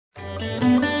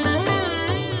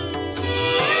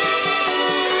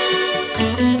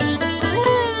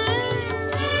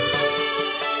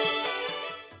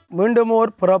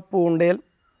மீண்டுமோர் பிறப்பு உண்டேல்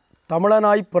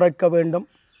தமிழனாய் பிறக்க வேண்டும்.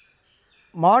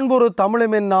 மாண்புறு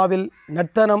தமிழுமென் நாவில்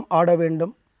நர்த்தனம் ஆட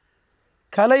வேண்டும்.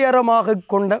 கலையறமாக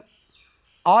கொண்ட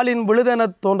ஆளின்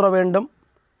விழுதெனத் தோன்ற வேண்டும்.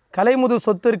 கலைமுது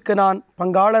சொத்திற்கு நான்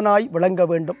பங்காளனாய் விளங்க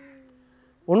வேண்டும்.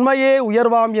 உண்மையே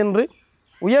உயர்வாம் என்று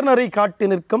உயர்நெறி காட்டி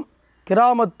நிற்கும்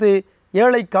கிராமத்து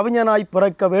ஏழை கவிஞனாய்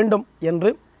பிறக்க வேண்டும்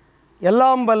என்று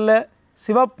எல்லாம் வல்ல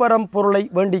சிவப்பரம் பொருளை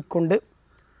வேண்டிக் கொண்டு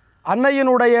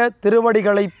அன்னையினுடைய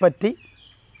திருவடிகளை பற்றி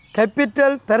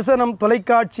கேபிட்டல் தரிசனம்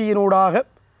தொலைக்காட்சியினூடாக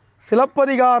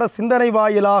சிலப்பதிகார சிந்தனை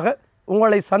வாயிலாக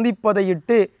உங்களை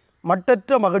சந்திப்பதையிட்டு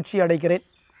மட்டற்ற மகிழ்ச்சி அடைகிறேன்.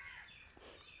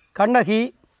 கண்ணகி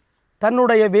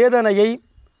தன்னுடைய வேதனையை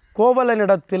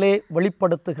கோவலனிடத்திலே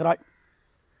வெளிப்படுத்துகிறாள்.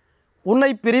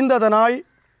 உன்னை பிரிந்ததனால்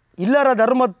இல்லற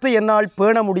தர்மத்தை என்னால்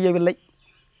பேண முடியவில்லை.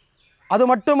 அது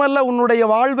மட்டுமல்ல, உன்னுடைய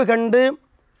வாழ்வு கண்டு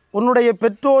உன்னுடைய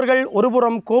பெற்றோர்கள்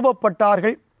ஒருபுறம்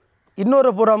கோபப்பட்டார்கள்,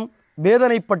 இன்னொரு புறம்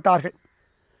வேதனைப்பட்டார்கள்.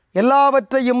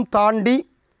 எல்லாவற்றையும் தாண்டி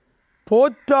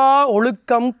போற்றா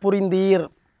ஒழுக்கம் புரிந்தீர்.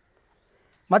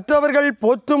 மற்றவர்கள்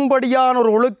போற்றும்படியான ஒரு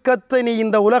ஒழுக்கத்தை நீ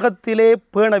இந்த உலகத்திலே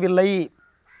பேணவில்லை.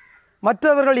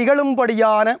 மற்றவர்கள்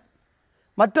இகழும்படியான,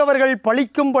 மற்றவர்கள்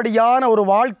பழிக்கும்படியான ஒரு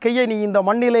வாழ்க்கையை நீ இந்த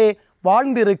மண்ணிலே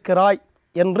வாழ்ந்திருக்கிறாய்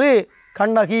என்று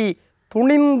கண்ணகி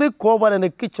துணிந்து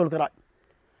கோவலனுக்கு சொல்கிறாள்.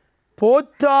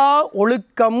 போற்றா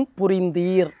ஒழுக்கம்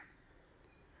புரிந்தீர்.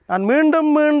 நான் மீண்டும்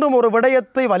மீண்டும் ஒரு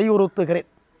விடயத்தை வலியுறுத்துகிறேன்.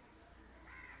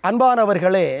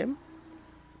 அன்பானவர்களே,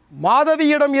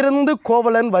 மாதவியிடம் இருந்து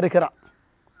கோவலன் வருகிறான்,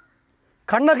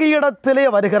 கண்ணகியிடத்திலே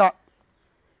வருகிறான்,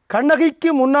 கண்ணகிக்கு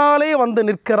முன்னாலே வந்து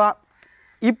நிற்கிறான்.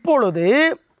 இப்பொழுது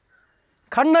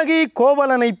கண்ணகி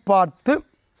கோவலனை பார்த்து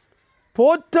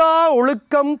போற்றா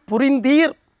ஒழுக்கம்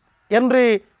புரிந்தீர் என்று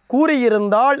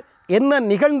கூறியிருந்தால் என்ன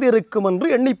நிகழ்ந்திருக்கும் என்று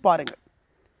எண்ணி பாருங்கள்.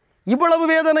 இவ்வளவு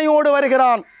வேதனையோடு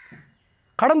வருகிறான்,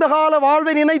 கடந்த கால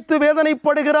வாழ்வை நினைத்து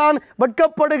வேதனைப்படுகிறான்,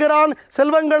 வெட்கப்படுகிறான்,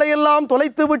 செல்வங்களை எல்லாம்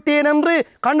தொலைத்து விட்டேன் என்று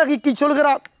கண்ணகிக்கு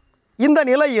சொல்கிறான். இந்த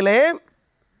நிலையிலே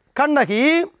கண்ணகி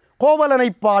கோவலனை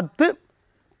பார்த்து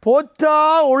போற்றா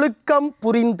ஒழுக்கம்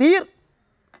புரிந்தீர்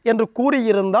என்று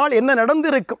கூறியிருந்தால் என்ன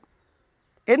நடந்திருக்கும்?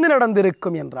 என்ன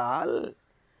நடந்திருக்கும் என்றால்,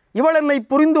 இவள் என்னை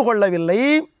புரிந்து கொள்ளவில்லை,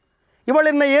 இவள்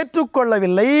என்னை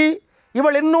ஏற்றுக்கொள்ளவில்லை,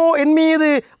 இவள் என் மீது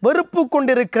வெறுப்பு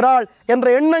கொண்டிருக்கிறாள் என்ற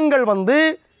எண்ணங்கள் வந்து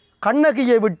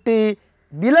கண்ணகியை விட்டு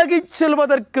விலகிச்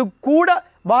செல்வதற்கு கூட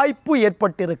வாய்ப்பு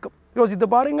ஏற்பட்டிருக்கும். யோசித்து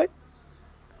பாருங்கள்.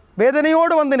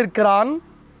 வேதனையோடு வந்து நிற்கிறான்,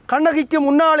 கண்ணகிக்கு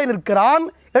முன்னாலே நிற்கிறான்.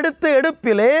 எடுத்த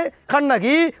எடுப்பிலே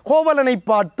கண்ணகி கோவலனை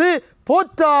பார்த்து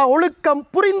போற்றா ஒழுக்கம்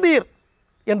புரிந்தீர்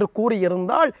என்று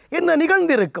கூறியிருந்தால் என்ன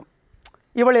நிகழ்ந்திருக்கும்?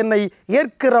 இவள் என்னை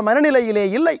ஏற்கிற மனநிலையிலே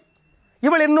இல்லை,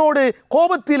 இவள் என்னோடு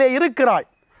கோபத்திலே இருக்கிறாள்,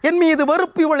 என் மீது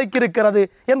வெறுப்பு இவளுக்கு இருக்கிறது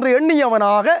என்று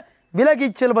எண்ணியவனாக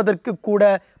விலகிச் செல்வதற்கு கூட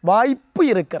வாய்ப்பு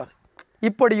இருக்கிறது.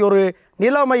 இப்படி ஒரு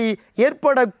நிலைமை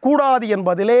ஏற்படக்கூடாது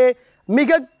என்பதிலே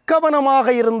மிக கவனமாக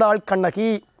இருந்தாள்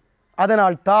கண்ணகி.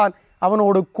 அதனால்தான்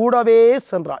அவனோடு கூடவே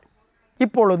சென்றாள்.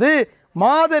 இப்பொழுது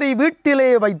மாதரி வீட்டிலே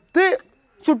வைத்து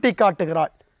சுட்டி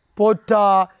காட்டுகிறாள், போற்றா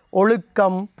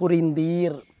ஒழுக்கம்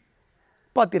புரிந்தீர்.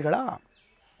 பார்த்தீர்களா?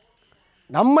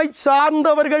 நம்மை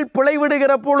சார்ந்தவர்கள்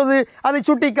பிழைவிடுகிற பொழுது அதை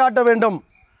சுட்டி காட்ட வேண்டும்,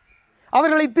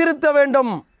 அவர்களை திருத்த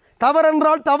வேண்டும்,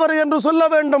 தவறென்றால் தவறு என்று சொல்ல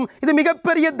வேண்டும். இது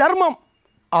மிகப்பெரிய தர்மம்.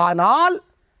 ஆனால்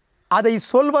அதை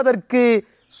சொல்வதற்கு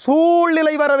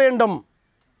சூழ்நிலை வர வேண்டும்,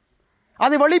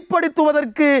 அதை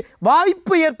வெளிப்படுத்துவதற்கு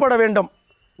வாய்ப்பு ஏற்பட வேண்டும்.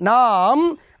 நாம்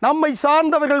நம்மை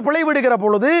சார்ந்தவர்கள் பிழைவிடுகிற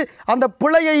பொழுது அந்த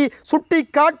பிழையை சுட்டி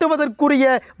காட்டுவதற்குரிய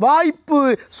வாய்ப்பு,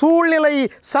 சூழ்நிலை,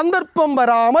 சந்தர்ப்பம்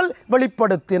வராமல்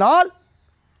வெளிப்படுத்தினால்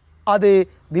அது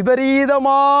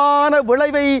விபரீதமான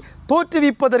விளைவை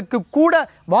தோற்றுவிப்பதற்கு கூட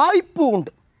வாய்ப்பு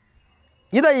உண்டு.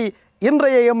 இதை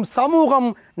இன்றைய எம் சமூகம்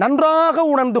நன்றாக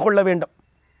உணர்ந்து கொள்ள வேண்டும்.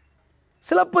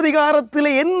 சிலப்பதிகாரத்தில்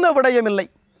என்ன விடயம் இல்லை?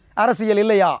 அரசியல்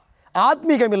இல்லையா?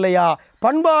 ஆத்மீகம் இல்லையா?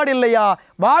 பண்பாடு இல்லையா?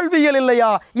 வாழ்வியல் இல்லையா?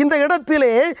 இந்த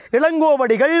இடத்திலே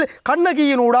இளங்கோவடிகள்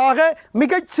கண்ணகியினூடாக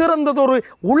மிகச்சிறந்ததொரு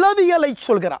உளவியலை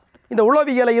சொல்கிறார். இந்த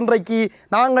உளவியலை இன்றைக்கு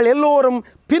நாங்கள் எல்லோரும்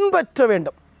பின்பற்ற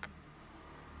வேண்டும்.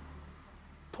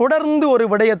 தொடர்ந்து ஒரு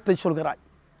விடயத்தை சொல்கிறாய்,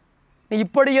 நீ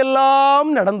இப்படியெல்லாம்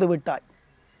நடந்து விட்டாய்,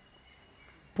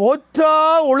 போற்றா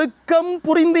ஒழுக்கம்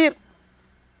புரிந்தீர்,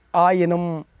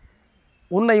 ஆயினும்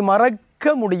உன்னை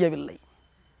மறக்க முடியவில்லை,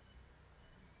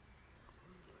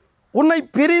 உன்னை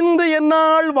பிரிந்து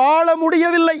என்னால் வாழ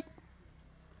முடியவில்லை.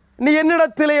 நீ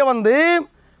என்னிடத்திலே வந்து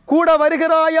கூட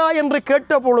வருகிறாயா என்று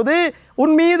கேட்ட பொழுது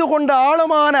உன் மீது கொண்ட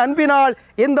ஆழமான அன்பினால்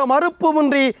எந்த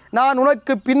மறுப்புமின்றி நான்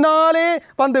உனக்கு பின்னாலே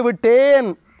வந்துவிட்டேன்.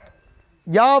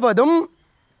 யாவதும்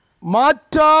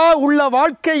மாற்றா உள்ள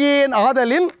வாழ்க்கையேன்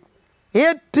ஆதலின்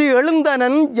ஏற்று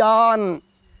எழுந்தனன் யான்.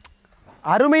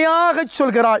 அருமையாக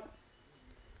சொல்கிறாள்.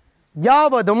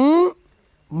 யாவதும்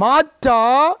மாற்றா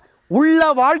உள்ள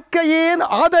வாழ்க்கையேன்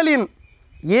ஆதலின்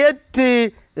ஏற்று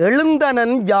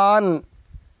எழுந்தனன் யான்.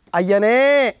 ஐயனே,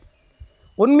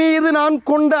 உன்மீது நான்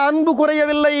கொண்ட அன்பு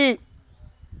குறையவில்லை.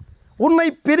 உன்னை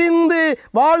பிரிந்து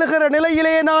வாழுகிற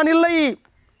நிலையிலே நான் இல்லை.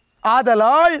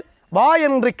 ஆதலால் வா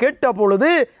என்று கேட்ட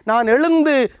பொழுது நான்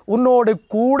எழுந்து உன்னோடு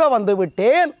கூட வந்து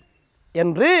விட்டேன்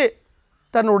என்று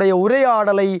தன்னுடைய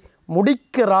உரையாடலை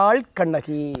முடிக்கிறாள்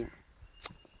கண்ணகி.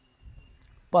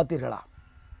 பார்த்தீர்களா?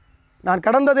 நான்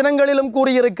கடந்த தினங்களிலும்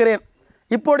கூறியிருக்கிறேன்,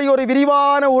 இப்படி ஒரு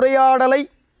விரிவான உரையாடலை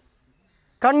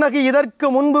கண்ணகி இதற்கு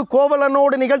முன்பு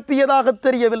கோவலனோடு நிகழ்த்தியதாக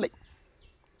தெரியவில்லை.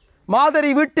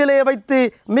 மாதரி வீட்டிலே வைத்து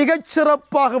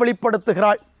மிகச்சிறப்பாக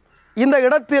வெளிப்படுத்துகிறாள். இந்த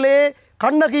இடத்திலே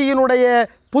கண்ணகியினுடைய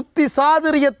புத்தி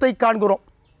சாதுரியத்தை காண்கிறோம்.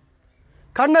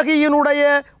 கண்ணகியினுடைய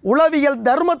உளவியல்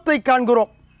தர்மத்தை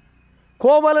காண்கிறோம்.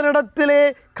 கோவலனிடத்திலே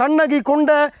கண்ணகி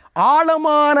கொண்ட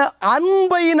ஆழமான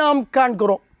அன்பை நாம்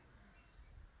காண்கிறோம்.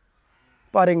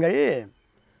 பாருங்கள்,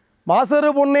 மாசரு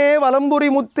பொன்னே வலம்புரி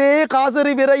முத்தே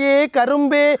காசரி விரையே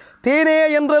கரும்பே தேனே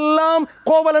என்றெல்லாம்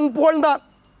கோவலன் புகழ்ந்தான்.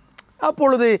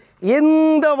 அப்பொழுது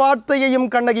எந்த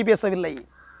வார்த்தையையும் கண்ணகி பேசவில்லை.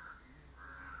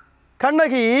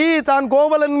 கண்ணகி தான்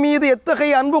கோவலன் மீது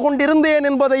எத்தகைய அன்பு கொண்டிருந்தேன்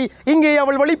என்பதை இங்கே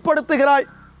அவள் வெளிப்படுத்துகிறாள்.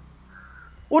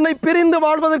 உன்னை பிரிந்து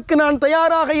வாழ்வதற்கு நான்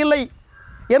தயாராக இல்லை.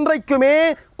 என்றைக்குமே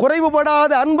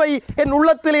குறைவுபடாத அன்பை என்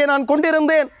உள்ளத்திலே நான்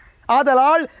கொண்டிருந்தேன்.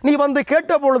 ஆதலால் நீ வந்து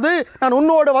கேட்டபொழுது நான்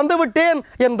உன்னோடு வந்துவிட்டேன்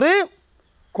என்று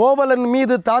கோவலன்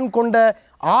மீது தான் கொண்ட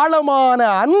ஆழமான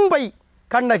அன்பை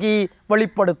கண்ணகி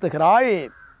வெளிப்படுத்துகிறாள்.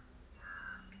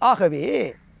 ஆகவே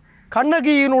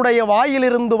கண்ணகியினுடைய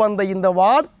வாயிலிருந்து வந்த இந்த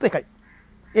வார்த்தைகள்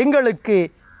எங்களுக்கு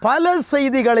பல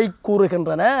செய்திகளை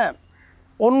கூறுகின்றன.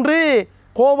 ஒன்று,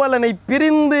 கோவலனை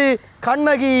பிரிந்து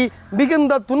கண்ணகி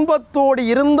மிகுந்த துன்பத்தோடு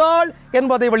இருந்தாள்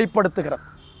என்பதை வெளிப்படுத்துகிறது.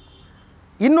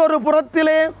 இன்னொரு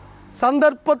புறத்திலே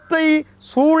சந்தர்ப்பத்தை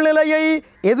சூழ்நிலையை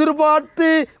எதிர்பார்த்து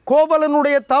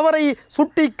கோவலனுடைய தவறை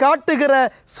சுட்டி காட்டுகிற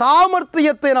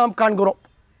சாமர்த்தியத்தை நாம் காண்கிறோம்.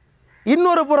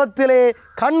 இன்னொரு புறத்திலே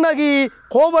கண்ணகி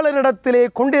கோவலனிடத்திலே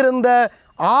கொண்டிருந்த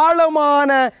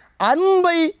ஆழமான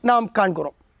அன்பை நாம்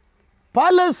காண்கிறோம்.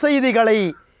 பல செய்திகளை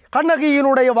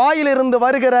கண்ணகியினுடைய வாயிலிருந்து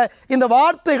வருகிற இந்த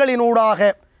வார்த்தைகளினூடாக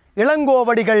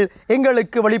இளங்கோவடிகள்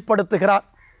எங்களுக்கு வெளிப்படுத்துகிறார்.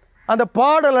 அந்த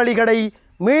பாடல் அடிகளை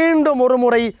மீண்டும் ஒரு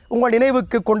முறை உங்கள்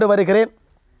நினைவுக்கு கொண்டு வருகிறேன்.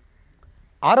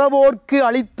 அறவோர்க்கு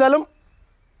அளித்தலும்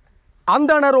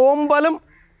அந்தணர் ஓம்பலும்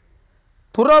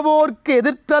துறவோர்க்கு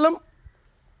எதிர்த்தலும்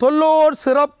தொல்லோர்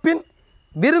சிறப்பின்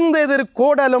விருந்தெதிர்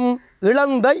கோடலும்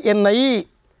இழந்த என்னை.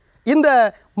 இந்த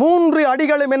 3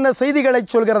 அடிகளும் என்ன செய்திகளை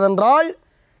சொல்கிறது என்றால்,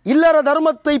 இல்லற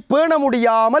தர்மத்தை பேண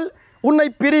முடியாமல் உன்னை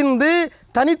பிரிந்து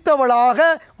தனித்தவளாக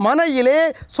மனையிலே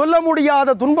சொல்ல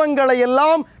முடியாத துன்பங்களை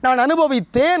எல்லாம் நான்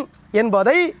அனுபவித்தேன்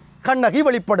என்பதை கண்ணகி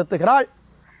வெளிப்படுத்துகிறாள்.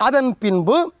 அதன்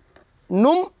பின்பு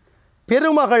நும்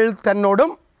பெருமகள்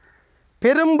தன்னோடும்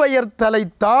பெரும்பெயர்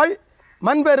தலைத்தாள்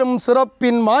மண்பெரும்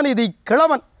சிறப்பின் மாநிதி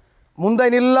கிழவன்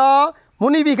முந்தனில்லா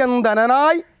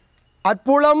முனிவிகந்தனாய்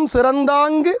அற்புளம்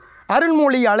சிறந்தாங்கு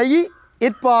அருள்மொழி அலையி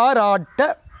இற்பாராட்ட.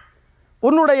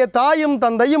 உன்னுடைய தாயும்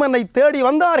தந்தையும் என்னை தேடி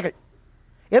வந்தார்கள்.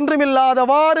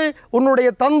 என்றுமில்லாதவாறு உன்னுடைய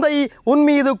தந்தை உன்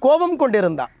மீது கோபம்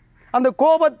கொண்டிருந்தார். அந்த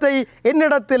கோபத்தை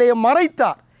என்னிடத்திலே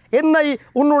மறைத்தார். என்னை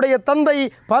உன்னுடைய தந்தை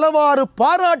பலவாறு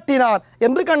பாராட்டினார்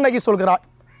என்று கண்ணகி சொல்கிறார்.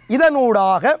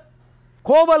 இதனூடாக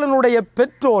கோவலனுடைய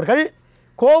பெற்றோர்கள்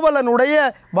கோவலனுடைய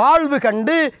வாழ்வு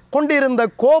கண்டு கொண்டிருந்த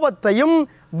கோபத்தையும்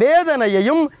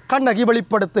வேதனையையும் கண்ணகி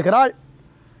வெளிப்படுத்துகிறாள்.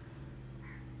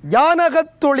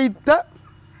 ஜானகத்தொழித்த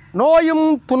நோயும்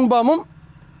துன்பமும்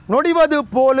நொடிவது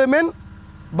போலுமென்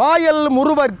வாயல்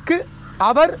முருவர்க்கு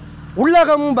அவர்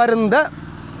உள்ளகம் வருந்த.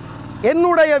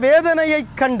 என்னுடைய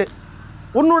வேதனையைக் கண்டு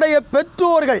உன்னுடைய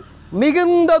பெற்றோர்கள்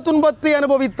மிகுந்த துன்பத்தை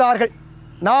அனுபவித்தார்கள்.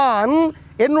 நான்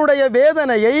என்னுடைய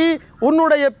வேதனையை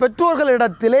உன்னுடைய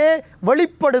பெற்றோர்களிடத்திலே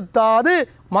வெளிப்படுத்தாது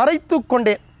மறைத்து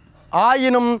கொண்டேன்.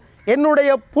 ஆயினும்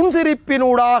என்னுடைய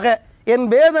புன்சிரிப்பினூடாக என்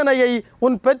வேதனையை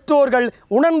உன் பெற்றோர்கள்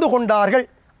உணர்ந்து கொண்டார்கள்.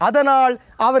 அதனால்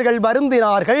அவர்கள்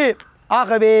வருந்தினார்கள்.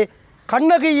 ஆகவே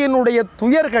கண்ணகியினுடைய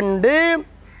துயர் கண்டு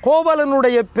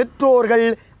கோவலனுடைய பெற்றோர்கள்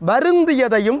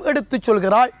வருந்தியதையும் எடுத்து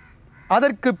சொல்கிறாள்.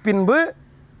 அதற்கு பின்பு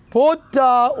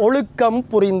போற்றா ஒழுக்கம்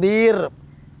புரிந்தீர்,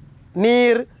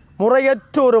 நீர்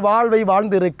முறையற்ற ஒரு வாழ்வை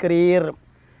வாழ்ந்திருக்கிறீர்,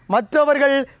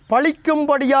 மற்றவர்கள்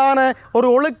பழிக்கும்படியான ஒரு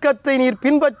ஒழுக்கத்தை நீர்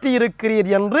பின்பற்றி இருக்கிறீர்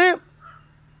என்று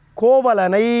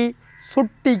கோவலனை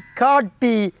சுட்டி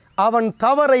காட்டி அவன்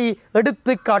தவறை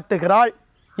எடுத்து காட்டுகிறாள்.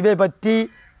 இவை பற்றி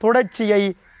தொடர்ச்சியை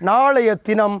நாளைய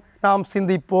தினம் நாம்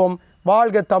சிந்திப்போம்.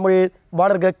 வாழ்க தமிழ்,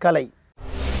 வளர்க கலை.